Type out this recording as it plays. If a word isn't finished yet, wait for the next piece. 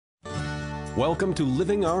Welcome to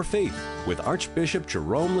Living Our Faith with Archbishop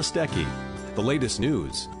Jerome Listecki. The latest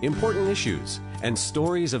news, important issues, and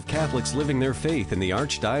stories of Catholics living their faith in the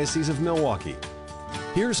Archdiocese of Milwaukee.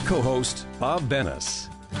 Here's co-host Bob Bennis.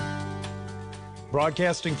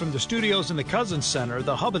 Broadcasting from the studios in the Cousins Center,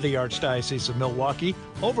 the hub of the Archdiocese of Milwaukee,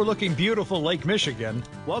 overlooking beautiful Lake Michigan.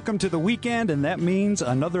 Welcome to the weekend, and that means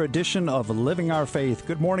another edition of Living Our Faith.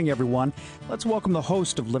 Good morning, everyone. Let's welcome the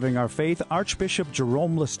host of Living Our Faith, Archbishop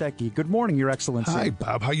Jerome Listecki. Good morning, Your Excellency. Hi,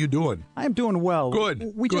 Bob. How you doing? I'm doing well.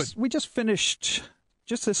 Good. We just finished,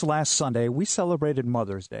 just this last Sunday, we celebrated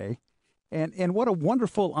Mother's Day. And what a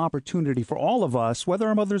wonderful opportunity for all of us, whether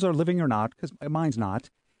our mothers are living or not, because mine's not,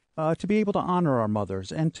 to be able to honor our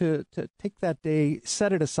mothers and to take that day,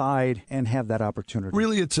 set it aside, and have that opportunity.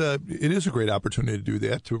 Really, it is a great opportunity to do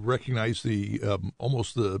that, to recognize the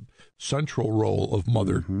almost the central role of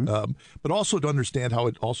mother, but also to understand how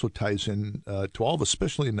it also ties in to all of us,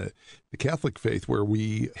 especially in the Catholic faith, where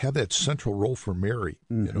we have that central role for Mary,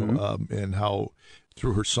 and how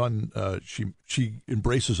through her son she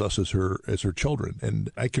embraces us as her children.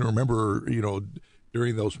 And I can remember,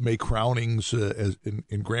 during those May crownings as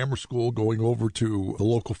in grammar school, going over to the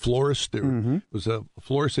local florist. There was a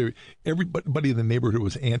florist. Everybody in the neighborhood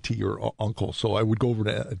was auntie or uncle. So I would go over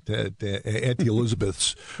to Auntie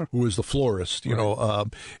Elizabeth's, who was the florist,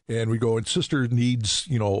 and we go, and sister needs,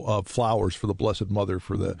 flowers for the Blessed Mother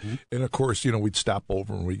and of course, we'd stop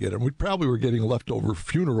over and we get them. We probably were getting leftover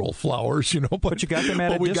funeral flowers, but you got them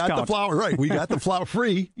at a discount. Got the flower, right. We got the flower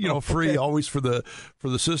free, free always for the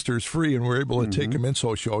sisters, free, and we're able to take them in.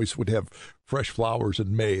 So she always would have fresh flowers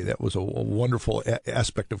in May. That was a wonderful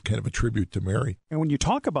aspect of kind of a tribute to Mary. And when you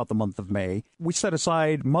talk about the month of May, we set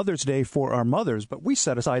aside Mother's Day for our mothers, but we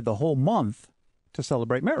set aside the whole month to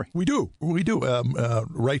celebrate Mary. We do,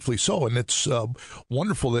 rightfully so, and it's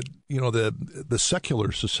wonderful that the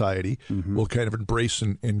secular society will kind of embrace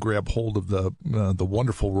and grab hold of the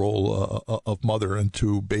wonderful role of mother, and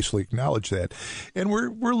to basically acknowledge that. And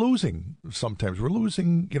we're losing sometimes. We're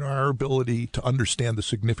losing our ability to understand the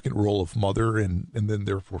significant role of mother and then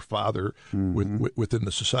therefore father within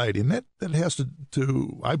the society, and that has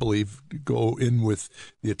to I believe go in with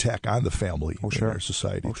the attack on the family in our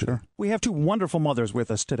society. Sure. We have two wonderful mothers with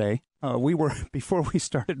us today. We were, before we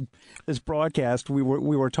started this broadcast, we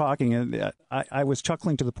were talking, and I was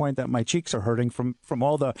chuckling to the point that my cheeks are hurting from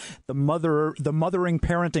all the mothering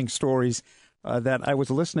parenting stories that I was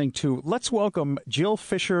listening to. Let's welcome Jill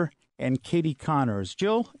Fischer and Katy Connors.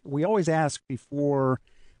 Jill, we always ask before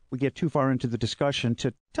we get too far into the discussion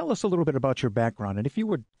to tell us a little bit about your background, and if you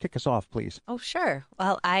would kick us off, please. Oh, sure.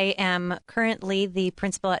 Well, I am currently the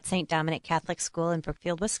principal at St. Dominic Catholic School in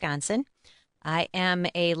Brookfield, Wisconsin. I am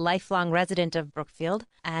a lifelong resident of Brookfield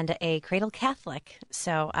and a cradle Catholic.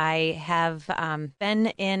 So I have been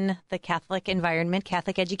in the Catholic environment,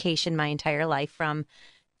 Catholic education my entire life, from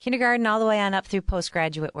kindergarten all the way on up through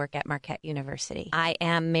postgraduate work at Marquette University. I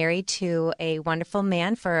am married to a wonderful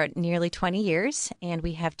man for nearly 20 years, and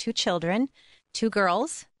we have two children, two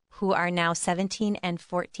girls who are now 17 and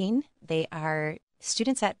 14. They are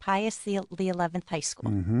students at Pius the 11th High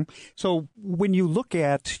School. So when you look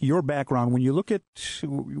at your background, when you look at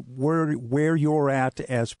where you're at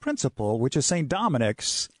as principal, which is St.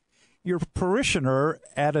 Dominic's, you're a parishioner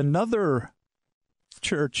at another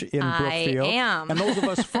church in Brookfield. I am. And those of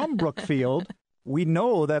us from Brookfield, we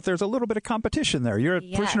know that there's a little bit of competition there. You're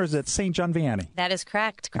parishioners at St. John Vianney. That is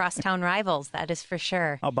correct. Crosstown rivals, that is for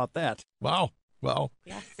sure. How about that? Wow. Well,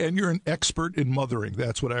 yes. And you're an expert in mothering.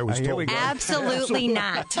 That's what I was told. Absolutely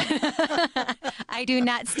not. I do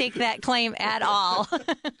not stake that claim at all.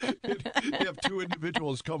 You have two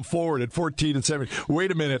individuals come forward at 14 and 17. Wait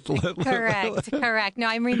a minute. Correct. No,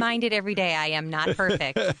 I'm reminded every day I am not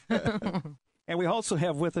perfect. And we also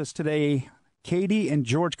have with us today Katy and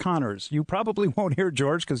George Connors. You probably won't hear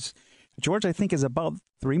George because George, I think, is about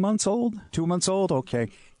 3 months old, 2 months old. Okay.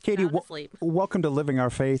 Katy, welcome to Living Our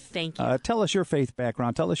Faith. Thank you. Tell us your faith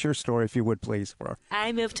background. Tell us your story, if you would, please.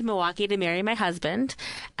 I moved to Milwaukee to marry my husband.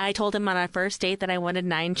 I told him on our first date that I wanted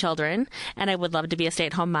 9 children, and I would love to be a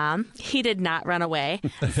stay-at-home mom. He did not run away.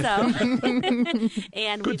 So,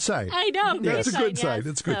 and good sign. I know. That's a good sign.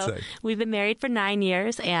 That's a good sign. We've been married for 9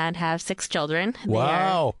 years and have 6 children.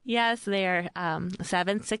 Wow. They're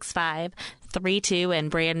 7, 6, 5. 3, 2,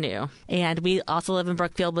 and brand new. And we also live in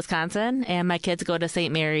Brookfield, Wisconsin, and my kids go to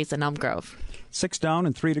St. Mary's in Elm Grove. 6 down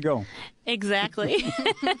and 3 to go. Exactly.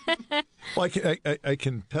 Well, I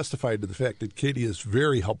can testify to the fact that Katy is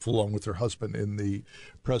very helpful along with her husband in the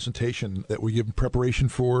presentation that we give in preparation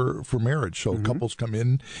for marriage. So couples come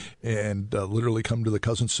in and literally come to the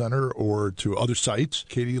Cousin Center or to other sites.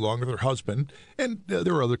 Katy along with her husband, and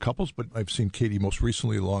there are other couples, but I've seen Katy most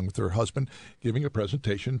recently along with her husband giving a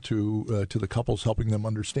presentation to the couples, helping them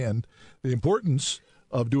understand the importance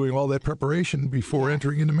of doing all that preparation before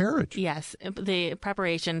entering into marriage. Yes, the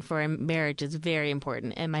preparation for marriage is very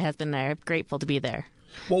important, and my husband and I are grateful to be there.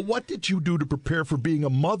 Well, what did you do to prepare for being a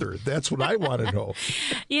mother? That's what I want to know.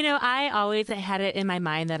 I always had it in my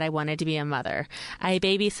mind that I wanted to be a mother. I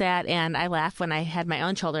babysat, and I laugh when I had my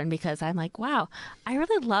own children because I'm like, wow, I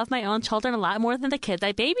really love my own children a lot more than the kids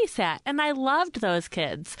I babysat, and I loved those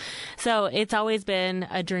kids. So it's always been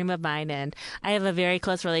a dream of mine, and I have a very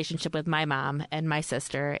close relationship with my mom and my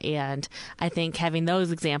sister, and I think having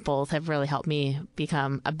those examples have really helped me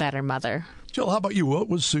become a better mother. Jill, how about you? What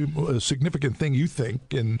was a significant thing you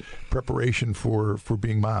think in preparation for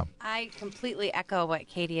being mom? I completely echo what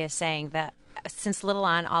Katy is saying, that since little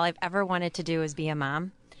on, all I've ever wanted to do is be a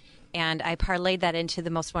mom. And I parlayed that into the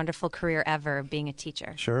most wonderful career ever, being a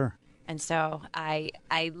teacher. Sure. And so I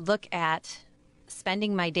look at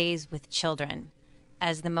spending my days with children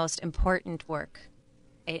as the most important work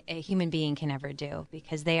a human being can ever do,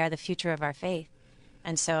 because they are the future of our faith.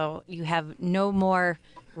 And so you have no more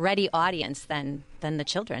ready audience than the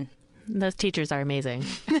children. Those teachers are amazing.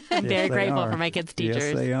 I'm very grateful for my kids' teachers.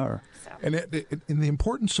 Yes, they are. So. And the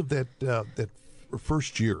importance of that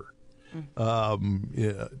first year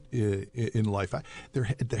in life, there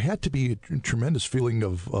had to be a tremendous feeling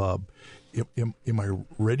of, am I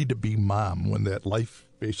ready to be mom when that life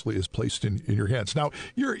basically is placed in your hands. Now,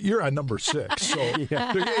 you're on number 6, so you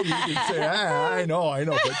can say, I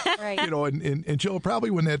know. But, right. And Jill,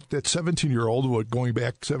 probably when that 17-year-old, going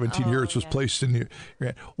back 17 years, was placed in your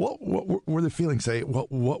hand, what were the feelings?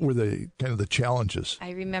 What were the kind of the challenges?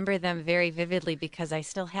 I remember them very vividly because I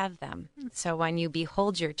still have them. So when you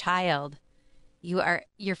behold your child,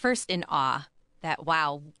 you're first in awe that,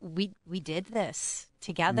 wow, we did this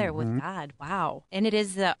together with God. Wow. And it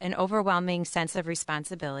is an overwhelming sense of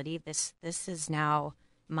responsibility. This is now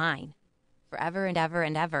mine forever and ever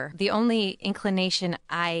and ever. The only inclination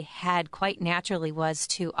I had quite naturally was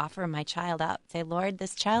to offer my child up. Say, Lord,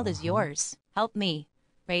 this child is yours. Help me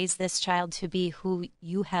raise this child to be who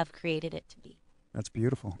you have created it to be. That's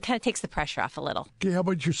beautiful. Kind of takes the pressure off a little. Okay, how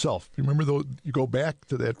about yourself? Do you remember you go back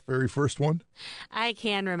to that very first one? I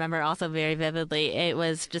can remember also very vividly. It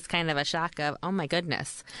was just kind of a shock of, oh my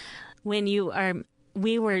goodness. When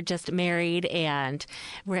we were just married and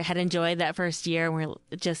we had enjoyed that first year. We're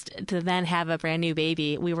just to then have a brand new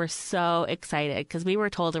baby. We were so excited because we were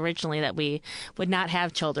told originally that we would not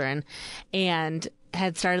have children, and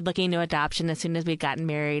had started looking into adoption as soon as we'd gotten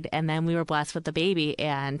married, and then we were blessed with the baby,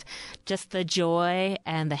 and just the joy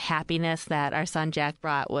and the happiness that our son Jack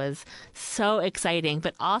brought was so exciting,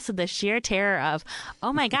 but also the sheer terror of,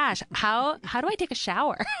 oh my gosh, how do I take a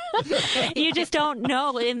shower? You just don't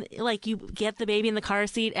know. And like, you get the baby in the car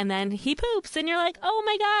seat and then he poops and you're like, oh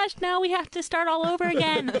my gosh, now we have to start all over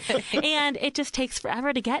again. And it just takes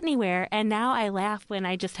forever to get anywhere. And now I laugh when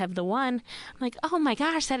I just have the one. I'm like, oh my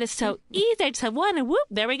gosh, that is so easy. I just have one and whoop,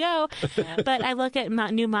 there we go. But I look at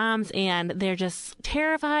new moms and they're just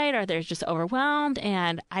terrified or they're just overwhelmed,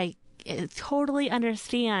 and I totally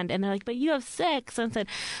understand. And they're like, but you have 6. And I said,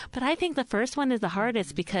 but I think the first one is the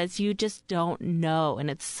hardest because you just don't know. And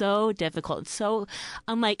it's so difficult. It's so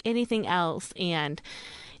unlike anything else. And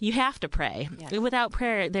you have to pray. Yes. Without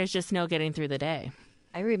prayer, there's just no getting through the day.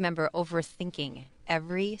 I remember overthinking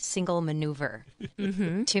every single maneuver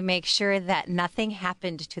to make sure that nothing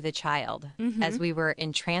happened to the child as we were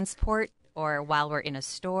in transport or while we're in a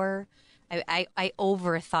store. I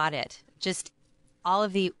overthought it. Just all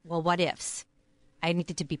of the, what ifs. I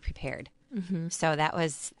needed to be prepared. So that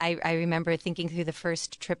was, I remember thinking through the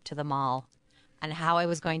first trip to the mall and how I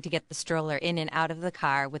was going to get the stroller in and out of the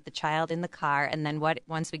car with the child in the car. And then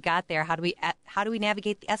once we got there, how do we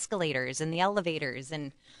navigate the escalators and the elevators?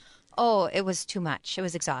 And it was too much. It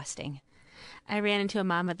was exhausting. I ran into a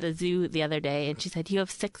mom at the zoo the other day, and she said, you have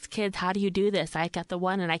 6 kids. How do you do this? I got the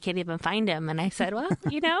one, and I can't even find him. And I said, well,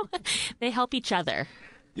 they help each other.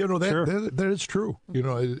 That is true.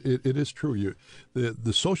 It is true.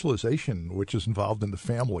 The socialization which is involved in the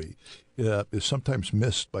family is sometimes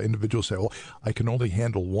missed by individuals who say, I can only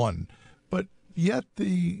handle one. But Yet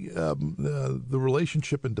the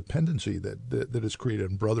relationship and dependency that is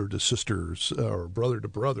created in brother to sisters, or brother to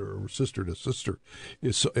brother, or sister to sister,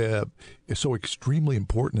 is so extremely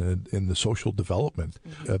important in the social development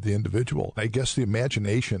of the individual. I guess the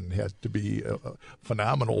imagination had to be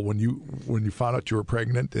phenomenal when you found out you were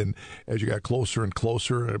pregnant, and as you got closer and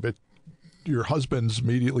closer, I bet your husbands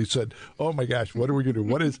immediately said, "Oh my gosh, what are we going to do?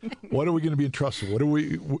 What are we going to be entrusted? What are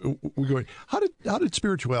we going? How did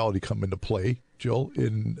spirituality come into play, Jill,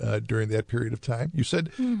 in during that period of time? You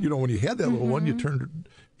said, when you had that little one, you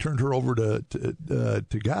turned her over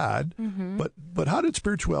to God. But how did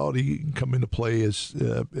spirituality come into play as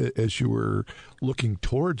you were looking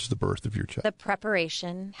towards the birth of your child? The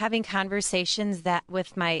preparation, having conversations that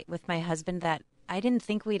with my husband that I didn't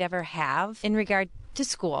think we'd ever have in regard to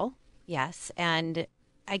school. Yes, and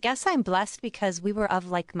I guess I'm blessed because we were of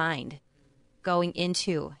like mind going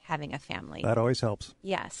into having a family. That always helps.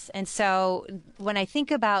 Yes, and so when I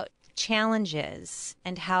think about challenges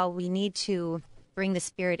and how we need to bring the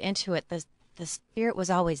Spirit into it, the Spirit was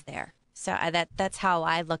always there. So that's how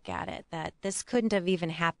I look at it, that this couldn't have even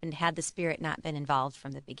happened had the Spirit not been involved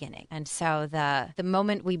from the beginning. And so the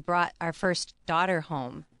moment we brought our first daughter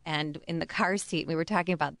home, and in the car seat, we were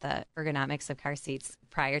talking about the ergonomics of car seats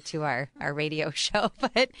prior to our radio show,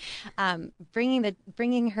 but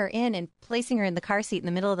bringing her in and placing her in the car seat in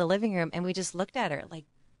the middle of the living room, and we just looked at her like,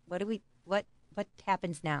 what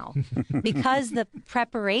happens now? Because the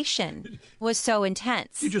preparation was so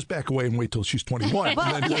intense. You just back away and wait till she's 21.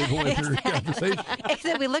 Well, and then go into her conversation.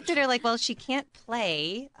 Except we looked at her like, well, she can't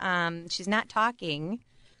play. She's not talking.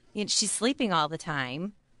 She's sleeping all the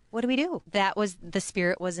time. What do we do? The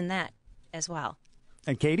Spirit was in that as well.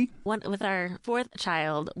 And Katy? With our fourth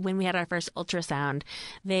child, when we had our first ultrasound,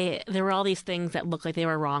 there were all these things that looked like they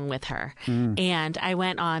were wrong with her. And I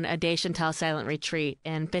went on a Day Chantel silent retreat,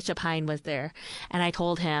 and Bishop Hine was there. And I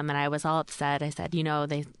told him, and I was all upset. I said,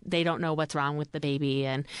 they don't know what's wrong with the baby.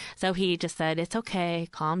 And so he just said, it's okay,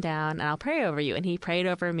 calm down, and I'll pray over you. And he prayed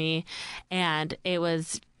over me, and it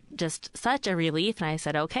was just such a relief. And I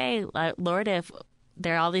said, okay, Lord, if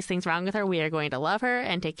there are all these things wrong with her, we are going to love her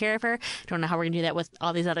and take care of her. Don't know how we're going to do that with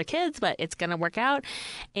all these other kids, but it's going to work out.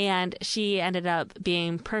 And she ended up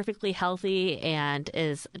being perfectly healthy and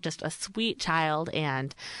is just a sweet child.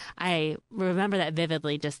 And I remember that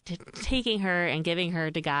vividly, just taking her and giving her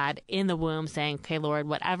to God in the womb, saying, okay, Lord,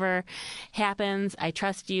 whatever happens, I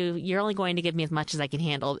trust you. You're only going to give me as much as I can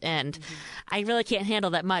handle. And I really can't handle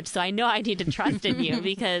that much. So I know I need to trust in you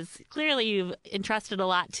because clearly you've entrusted a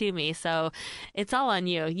lot to me. So it's all on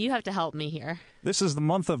you. You have to help me here. This is the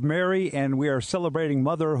month of Mary, and we are celebrating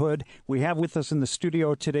motherhood. We have with us in the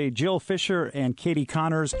studio today Jill Fischer and Katy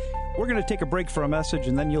Connors. We're going to take a break for a message,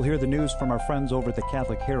 and then you'll hear the news from our friends over at the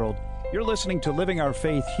Catholic Herald. You're listening to Living Our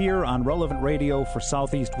Faith here on Relevant Radio for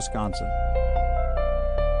Southeast Wisconsin.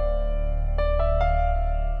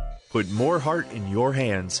 Put more heart in your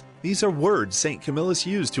hands. These are words St. Camillus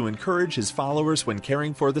used to encourage his followers when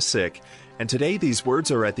caring for the sick. And today these words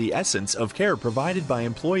are at the essence of care provided by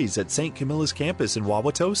employees at St. Camillus campus in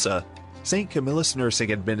Wauwatosa. St. Camillus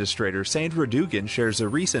Nursing Administrator Sandra Dugan shares a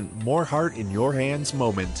recent More Heart in Your Hands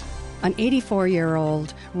moment. An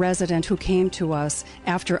 84-year-old resident who came to us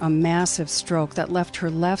after a massive stroke that left her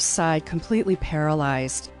left side completely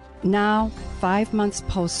paralyzed. Now, 5 months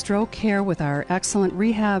post-stroke care with our excellent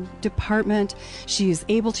rehab department, she is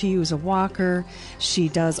able to use a walker. She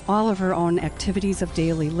does all of her own activities of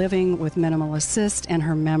daily living with minimal assist, and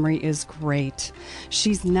her memory is great.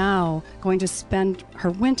 She's now going to spend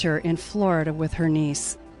her winter in Florida with her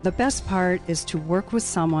niece. The best part is to work with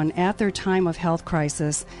someone at their time of health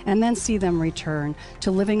crisis and then see them return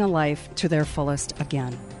to living a life to their fullest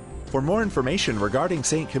again. For more information regarding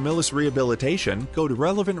St. Camillus Rehabilitation, go to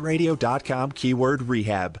relevantradio.com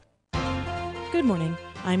 /rehab. Good morning.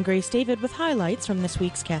 I'm Grace David with highlights from this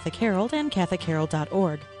week's Catholic Herald and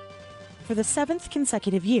CatholicHerald.org. For the 7th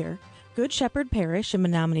consecutive year, Good Shepherd Parish in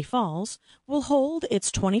Menominee Falls will hold its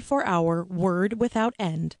 24-hour Word Without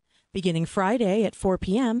End, beginning Friday at 4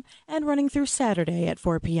 p.m. and running through Saturday at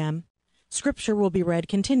 4 p.m. Scripture will be read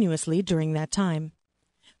continuously during that time.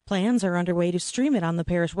 Plans are underway to stream it on the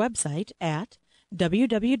parish website at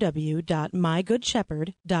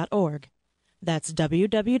www.mygoodshepherd.org. That's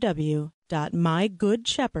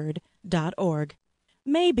www.mygoodshepherd.org.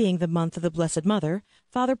 May being the month of the Blessed Mother,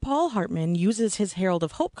 Father Paul Hartman uses his Herald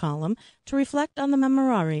of Hope column to reflect on the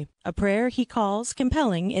Memorare, a prayer he calls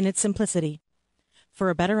compelling in its simplicity. For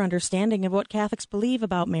a better understanding of what Catholics believe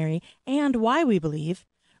about Mary and why we believe,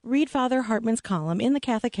 read Father Hartman's column in the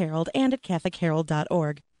Catholic Herald and at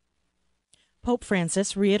CatholicHerald.org. Pope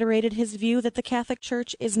Francis reiterated his view that the Catholic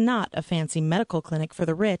Church is not a fancy medical clinic for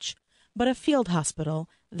the rich, but a field hospital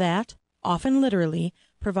that, often literally,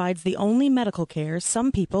 provides the only medical care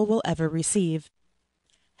some people will ever receive.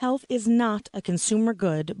 Health is not a consumer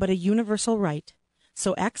good, but a universal right,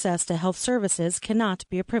 so access to health services cannot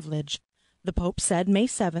be a privilege, the Pope said May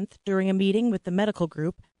 7th during a meeting with the medical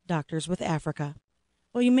group Doctors with Africa.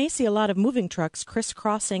 Well, you may see a lot of moving trucks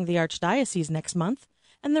crisscrossing the Archdiocese next month,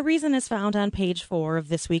 and the reason is found on page 4 of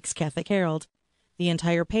this week's Catholic Herald. The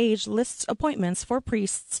entire page lists appointments for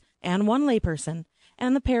priests and one layperson,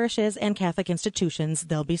 and the parishes and Catholic institutions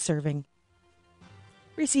they'll be serving.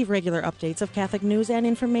 Receive regular updates of Catholic news and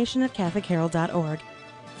information at CatholicHerald.org.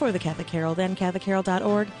 For the Catholic Herald and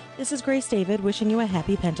CatholicHerald.org, this is Grace David wishing you a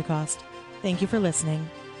happy Pentecost. Thank you for listening.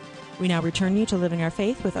 We now return you to Living Our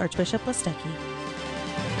Faith with Archbishop Listecki.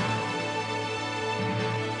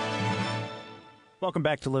 Welcome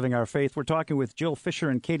back to Living Our Faith. We're talking with Jill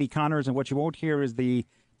Fischer and Katy Connors, and what you won't hear is the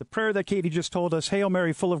prayer that Katy just told us. Hail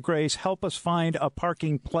Mary, full of grace, help us find a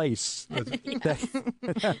parking place.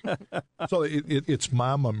 So it's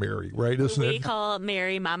Mama Mary, right, isn't it? We call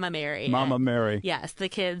Mary Mama Mary. Mama Mary. Yes, the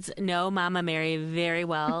kids know Mama Mary very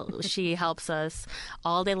well. She helps us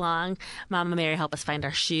all day long. Mama Mary, help us find our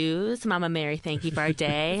shoes. Mama Mary, thank you for our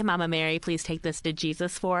day. Mama Mary, please take this to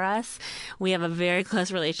Jesus for us. We have a very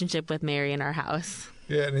close relationship with Mary in our house.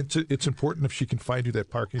 Yeah, and it's important if she can find you that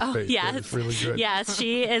parking space. Yes. It's really good. Yes,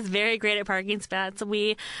 she is very great at parking spots.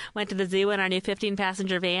 We went to the zoo in our new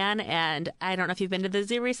 15-passenger van, and I don't know if you've been to the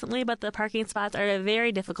zoo recently, but the parking spots are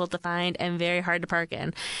very difficult to find and very hard to park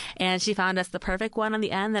in. And she found us the perfect one on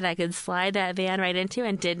the end that I could slide that van right into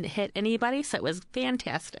and didn't hit anybody, so it was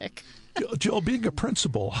fantastic. Jill, being a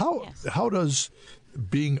principal, how does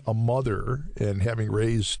being a mother and having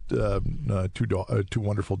raised two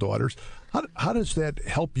wonderful daughters, how does that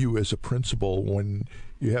help you as a principal when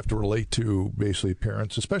you have to relate to basically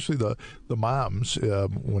parents, especially the moms,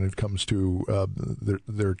 when it comes to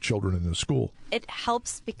their children in the school? It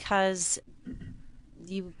helps because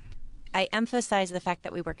I emphasize the fact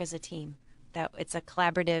that we work as a team, that it's a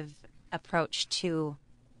collaborative approach to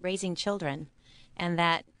raising children, and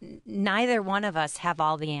that neither one of us have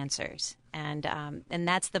all the answers. And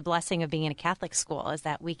that's the blessing of being in a Catholic school, is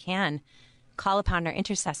that we can call upon our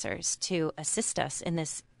intercessors to assist us in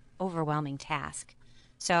this overwhelming task.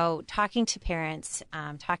 So talking to parents,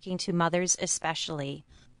 talking to mothers especially,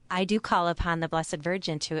 I do call upon the Blessed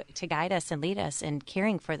Virgin to guide us and lead us in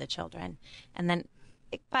caring for the children. And then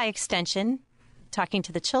by extension, talking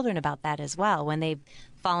to the children about that as well. When they've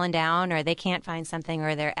fallen down or they can't find something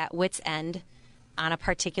or they're at wit's end on a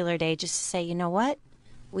particular day, just to say, you know what?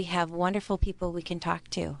 We have wonderful people we can talk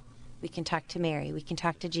to. We can talk to Mary. We can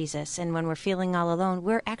talk to Jesus. And when we're feeling all alone,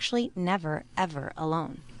 we're actually never, ever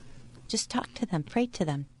alone. Just talk to them, pray to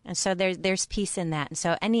them. And so there's peace in that. And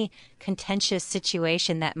so any contentious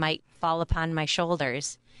situation that might fall upon my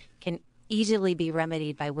shoulders can easily be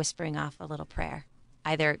remedied by whispering off a little prayer,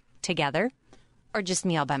 either together or just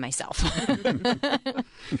me all by myself.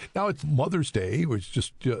 Now it's Mother's Day, which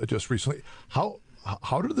just recently.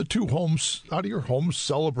 How do your homes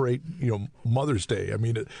celebrate, Mother's Day? I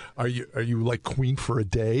mean, are you like queen for a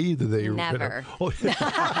day? Never.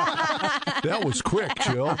 That was quick,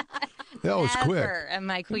 Jill. That was quick. Never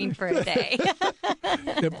am I queen for a day.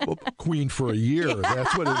 Queen for a year.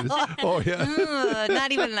 That's what it is. Oh yeah.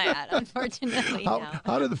 Not even that, unfortunately.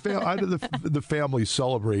 How do the family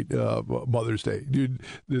celebrate Mother's Day? Do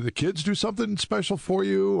the kids do something special for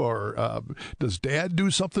you, or does Dad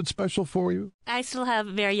do something special for you? I still have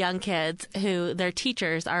very young kids who their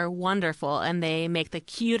teachers are wonderful, and they make the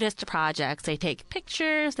cutest projects. They take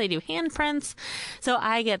pictures, they do handprints. So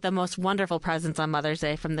I get the most wonderful presents on Mother's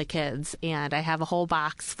Day from the kids, and I have a whole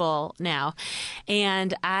box full now.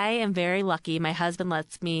 And I am very lucky. My husband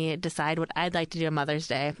lets me decide what I'd like to do on Mother's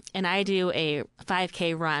Day, and I do a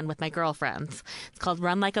 5K run with my girlfriends. It's called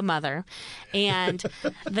Run Like a Mother. And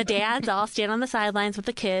the dads all stand on the sidelines with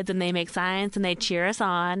the kids, and they make signs, and they cheer us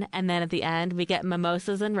on. And then at the end, we get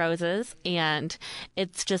mimosas and roses, and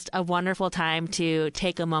it's just a wonderful time to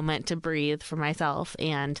take a moment to breathe for myself.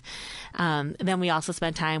 And then we also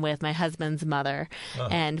spend time with my husband's mother,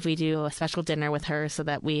 and we do a special dinner with her so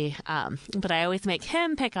that but I always make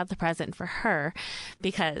him pick out the present for her,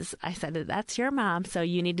 because I said, that's your mom, so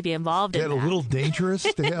you need to be involved in that. Is that a little dangerous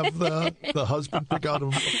to have the husband pick out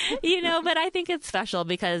him? But I think it's special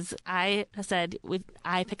because I said,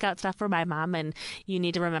 I pick out stuff for my mom, and you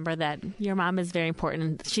need to remember that your mom is very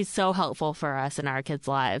important. She's so helpful for us in our kids'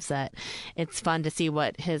 lives that it's fun to see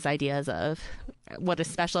what his ideas of what is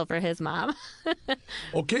special for his mom.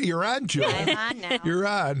 Okay, you're on, Jill. I'm on now. You're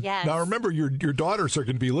on. Yes. Now remember, your daughters are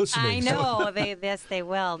going to be listening. I know. They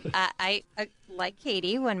will. I like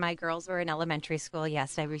Katy, when my girls were in elementary school,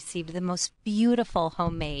 yes, I received the most beautiful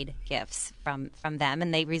homemade gifts from them,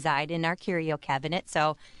 and they reside in our curio cabinet.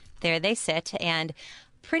 So there they sit. And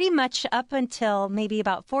pretty much up until maybe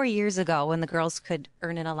about 4 years ago, when the girls could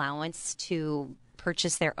earn an allowance to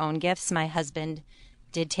purchase their own gifts, my husband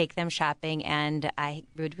did take them shopping, and I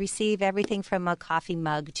would receive everything from a coffee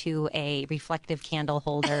mug to a reflective candle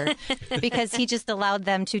holder because he just allowed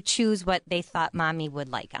them to choose what they thought Mommy would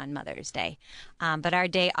like on Mother's Day. But our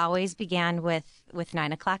day always began with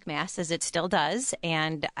 9 o'clock Mass, as it still does,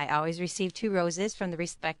 and I always received 2 roses from the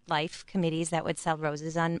Respect Life committees that would sell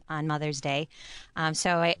roses on Mother's Day.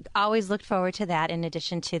 So I always looked forward to that, in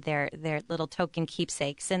addition to their little token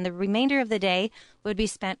keepsakes. And the remainder of the day would be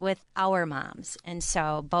spent with our moms. And so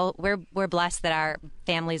we're blessed that our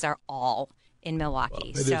families are all in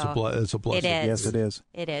Milwaukee. It's a blessing. It is. Yes, it is.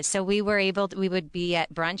 It is. So we would be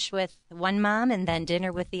at brunch with one mom and then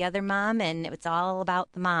dinner with the other mom, and it's all about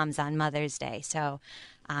the moms on Mother's Day. So,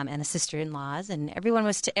 and the sister-in-laws, and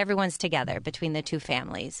everyone's together between the 2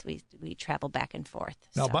 families. We travel back and forth.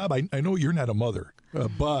 Now, so. Bob, I know you're not a mother,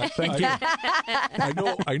 but thank you.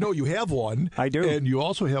 I know you have one. I do, and you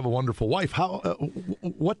also have a wonderful wife. How?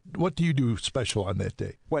 What do you do special on that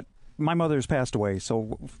day? My mother's passed away,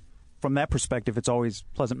 so from that perspective, it's always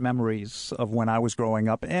pleasant memories of when I was growing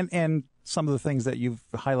up, and some of the things that you've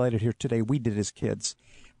highlighted here today we did as kids.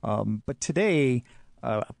 But today,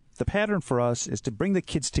 the pattern for us is to bring the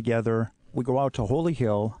kids together. We go out to Holy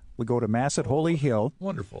Hill. We go to Mass at Holy Hill.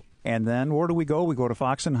 Wonderful. And then where do we go? We go to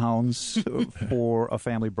Fox and Hounds for a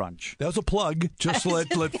family brunch. That was a plug. Just to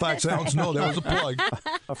let Fox and Hounds know that was a plug.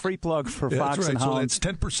 A free plug for Fox that's right. and Hounds. So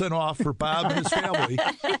it's 10% off for Bob and his family.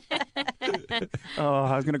 Oh,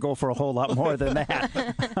 I was going to go for a whole lot more than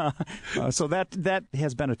that. So that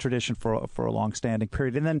has been a tradition for a long-standing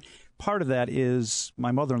period. And then part of that is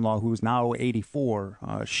my mother-in-law, who's now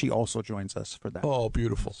 84. She also joins us for that. Oh,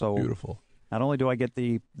 beautiful. So beautiful. Not only do I get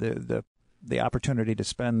the opportunity to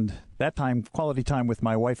spend that quality time with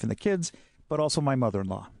my wife and the kids, but also my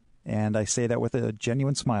mother-in-law. And I say that with a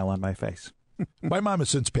genuine smile on my face. My mom has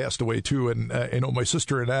since passed away, too, and I know my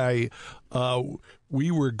sister and I,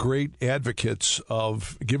 we were great advocates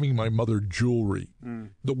of giving my mother jewelry,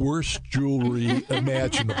 the worst jewelry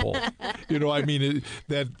imaginable.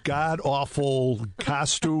 That god-awful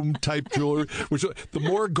costume-type jewelry, which the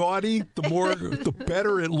more gaudy, the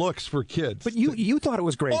better it looks for kids. But you thought it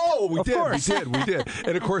was great. Oh, we did. Course.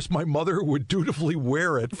 And, of course, my mother would dutifully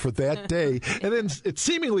wear it for that day, and then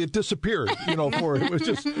it disappeared, it was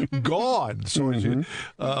just gone. So,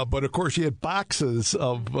 but, of course, she had boxes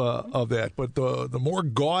of that, but the more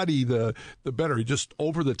gaudy, the better. Just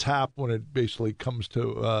over the top when it basically comes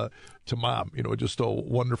to mom. Just a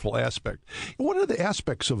wonderful aspect. One of the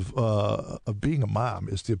aspects of being a mom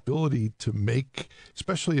is the ability to make,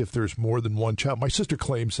 especially if there's more than one child. My sister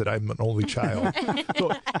claims that I'm an only child.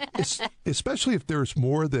 So, especially if there's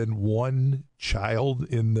more than one child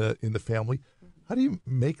in the family, how do you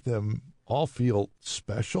make them all feel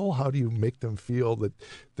special? How do you make them feel that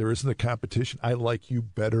there isn't a competition? I like you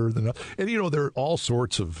better than others. And, there are all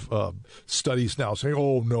sorts of studies now saying,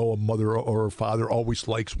 oh, no, a mother or a father always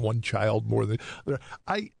likes one child more than the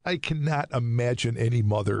other. I cannot imagine any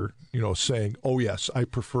mother, saying, oh, yes, I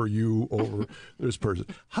prefer you over this person.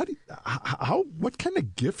 What kind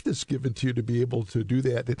of gift is given to you to be able to do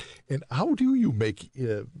that? And how do you make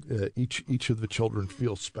each of the children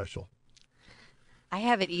feel special? I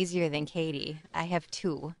have it easier than Katy. I have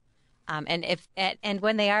 2. And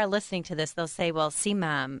when they are listening to this, they'll say, well, see,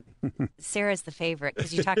 Mom, Sarah's the favorite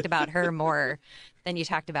because you talked about her more than you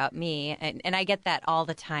talked about me. And I get that all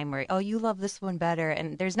the time where, oh, you love this one better.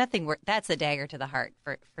 And there's nothing worse. That's a dagger to the heart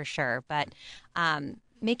for sure. But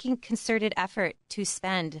making concerted effort to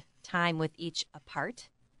spend time with each apart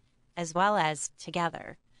as well as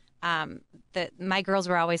together. My girls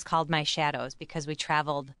were always called my shadows because we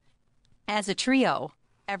traveled as a trio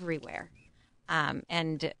everywhere.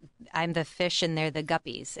 And I'm the fish and they're the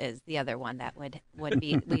guppies is the other one that would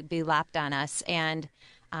be lapped on us. And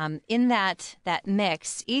in that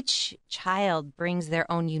mix, each child brings their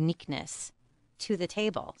own uniqueness to the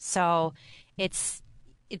table. So it's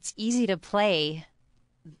easy to play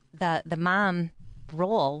the mom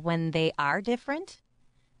role when they are different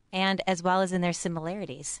and as well as in their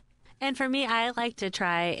similarities. And for me, I like to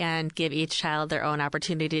try and give each child their own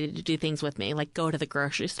opportunity to do things with me, like go to the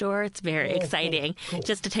grocery store. It's very exciting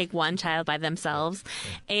just to take one child by themselves.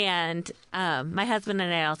 And my husband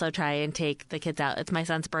and I also try and take the kids out. It's my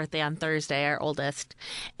son's birthday on Thursday, our oldest.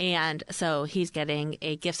 And so he's getting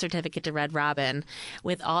a gift certificate to Red Robin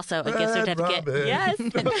with also a gift certificate. Robin. Yes.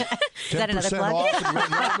 Is that another 10% plug? off at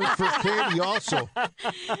Red Robin for Katy also.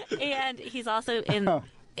 And he's also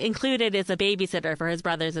included is a babysitter for his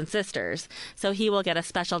brothers and sisters. So he will get a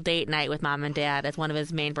special date night with mom and dad as one of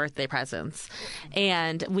his main birthday presents.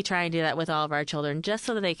 And we try and do that with all of our children just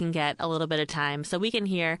so that they can get a little bit of time so we can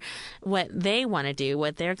hear what they want to do,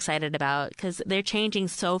 what they're excited about, because they're changing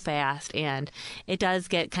so fast. And it does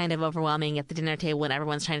get kind of overwhelming at the dinner table when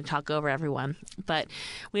everyone's trying to talk over everyone. But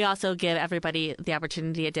we also give everybody the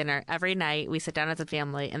opportunity at dinner every night. We sit down as a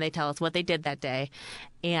family and they tell us what they did that day.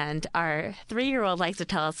 And our 3-year-old likes to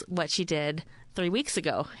tell us what she did 3 weeks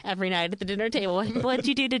ago every night at the dinner table. What did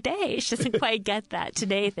you do today? She doesn't quite get that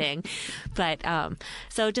today thing. But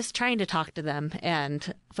so just trying to talk to them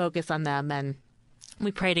and focus on them. And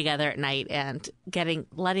we pray together at night and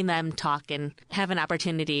letting them talk and have an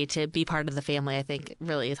opportunity to be part of the family, I think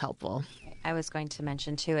really is helpful. I was going to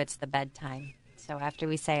mention, too, it's the bedtime. So after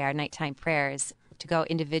we say our nighttime prayers, to go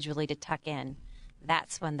individually to tuck in,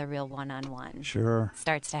 that's when the real one-on-one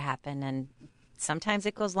starts to happen. And sometimes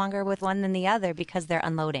it goes longer with one than the other because they're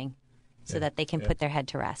unloading so that they can put their head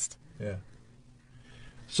to rest. Yeah.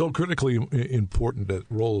 So critically important, that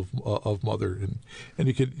role of mother. And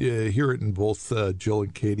you could hear it in both Jill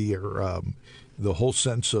and Katy, or the whole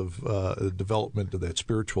sense of development of that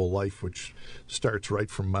spiritual life, which starts right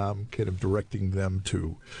from mom, kind of directing them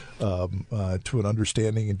to an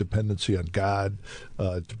understanding and dependency on God,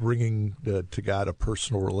 to bringing to God a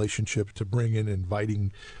personal relationship, to bring in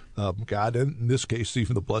inviting God, and in this case,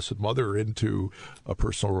 even the Blessed Mother, into a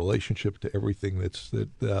personal relationship to everything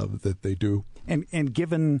that they do. And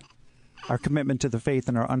given our commitment to the faith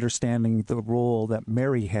and our understanding the role that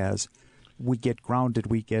Mary has, we get grounded,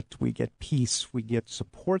 we get peace, we get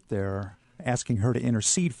support there, asking her to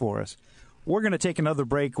intercede for us. We're going to take another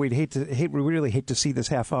break. We really hate to see this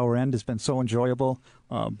half hour end. It's been so enjoyable,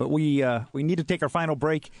 but we need to take our final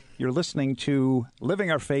break. You're listening to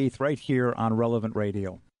Living Our Faith right here on Relevant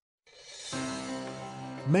Radio.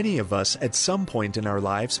 Many of us at some point in our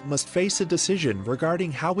lives must face a decision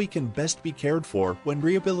regarding how we can best be cared for when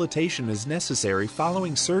rehabilitation is necessary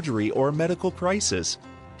following surgery or medical crisis.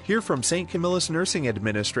 Hear from St. Camillus Nursing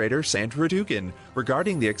Administrator Sandra Dugan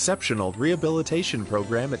regarding the exceptional rehabilitation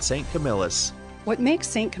program at St. Camillus. What makes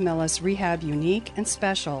St. Camillus Rehab unique and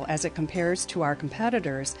special as it compares to our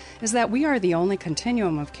competitors is that we are the only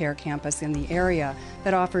continuum of care campus in the area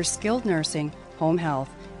that offers skilled nursing, home health,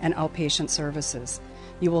 and outpatient services.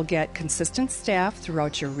 You will get consistent staff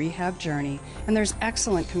throughout your rehab journey, and there's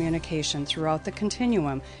excellent communication throughout the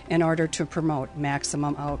continuum in order to promote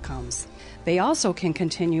maximum outcomes. They also can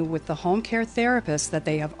continue with the home care therapists that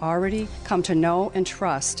they have already come to know and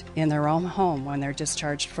trust in their own home when they're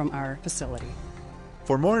discharged from our facility.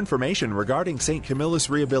 For more information regarding St. Camillus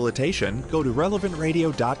Rehabilitation, go to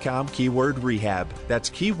relevantradio.com /rehab. That's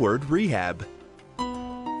keyword rehab.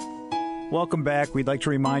 Welcome back. We'd like to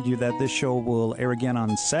remind you that this show will air again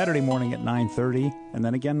on Saturday morning at 9:30 and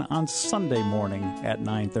then again on Sunday morning at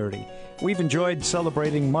 9:30. We've enjoyed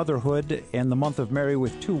celebrating motherhood and the month of Mary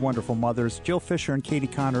with two wonderful mothers, Jill Fischer and Katy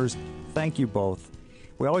Connors. Thank you both.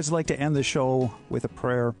 We always like to end the show with a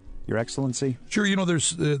prayer. Your Excellency? Sure.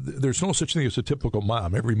 There's no such thing as a typical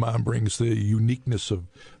mom. Every mom brings the uniqueness of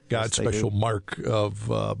God's special mark of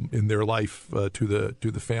in their life to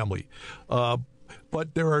the family.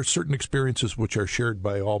 But there are certain experiences which are shared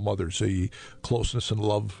by all mothers, a closeness and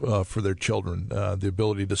love for their children, the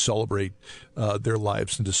ability to celebrate their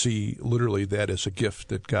lives and to see literally that as a gift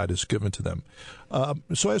that God has given to them.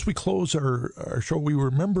 So as we close our show, we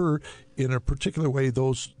remember in a particular way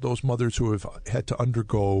those mothers who have had to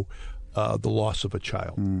undergo the loss of a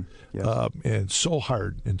child. Yes. And so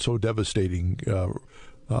hard and so devastating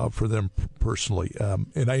for them personally.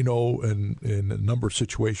 And I know in a number of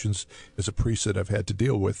situations as a priest that I've had to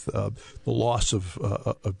deal with the loss of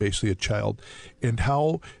basically a child, and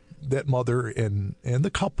how that mother and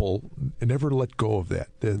the couple never let go of that.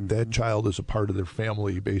 That child is a part of their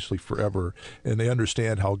family basically forever, and they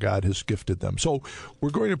understand how God has gifted them. So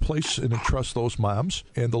we're going to place and entrust those moms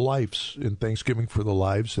and the lives in thanksgiving for the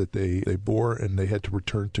lives that they bore, and they had to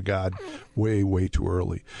return to God way, way too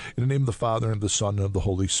early. In the name of the Father, and of the Son, and of the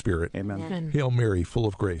Holy Spirit. Amen. Amen. Hail Mary, full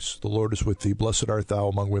of grace. The Lord is with thee. Blessed art thou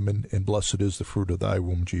among women, and blessed is the fruit of thy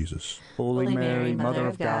womb, Jesus. Holy Mary, Mother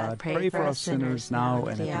of God, pray for us sinners now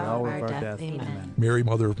and at the hour hour of our death. Amen. Mary,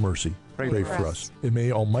 Mother of Mercy, Pray for us. And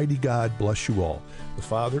may Almighty God bless you all, the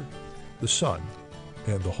Father, the Son,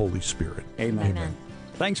 and the Holy Spirit. Amen.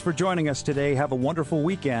 Thanks for joining us today. Have a wonderful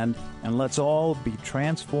weekend, and let's all be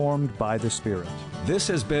transformed by the Spirit. This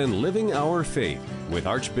has been Living Our Faith with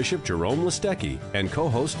Archbishop Jerome Listecki and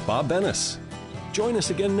co-host Bob Bennis. Join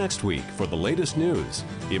us again next week for the latest news,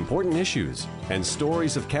 important issues, and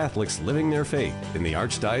stories of Catholics living their faith in the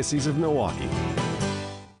Archdiocese of Milwaukee.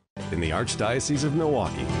 In the Archdiocese of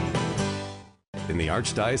Milwaukee. In the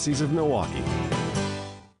Archdiocese of Milwaukee.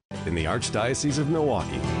 In the Archdiocese of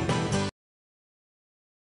Milwaukee.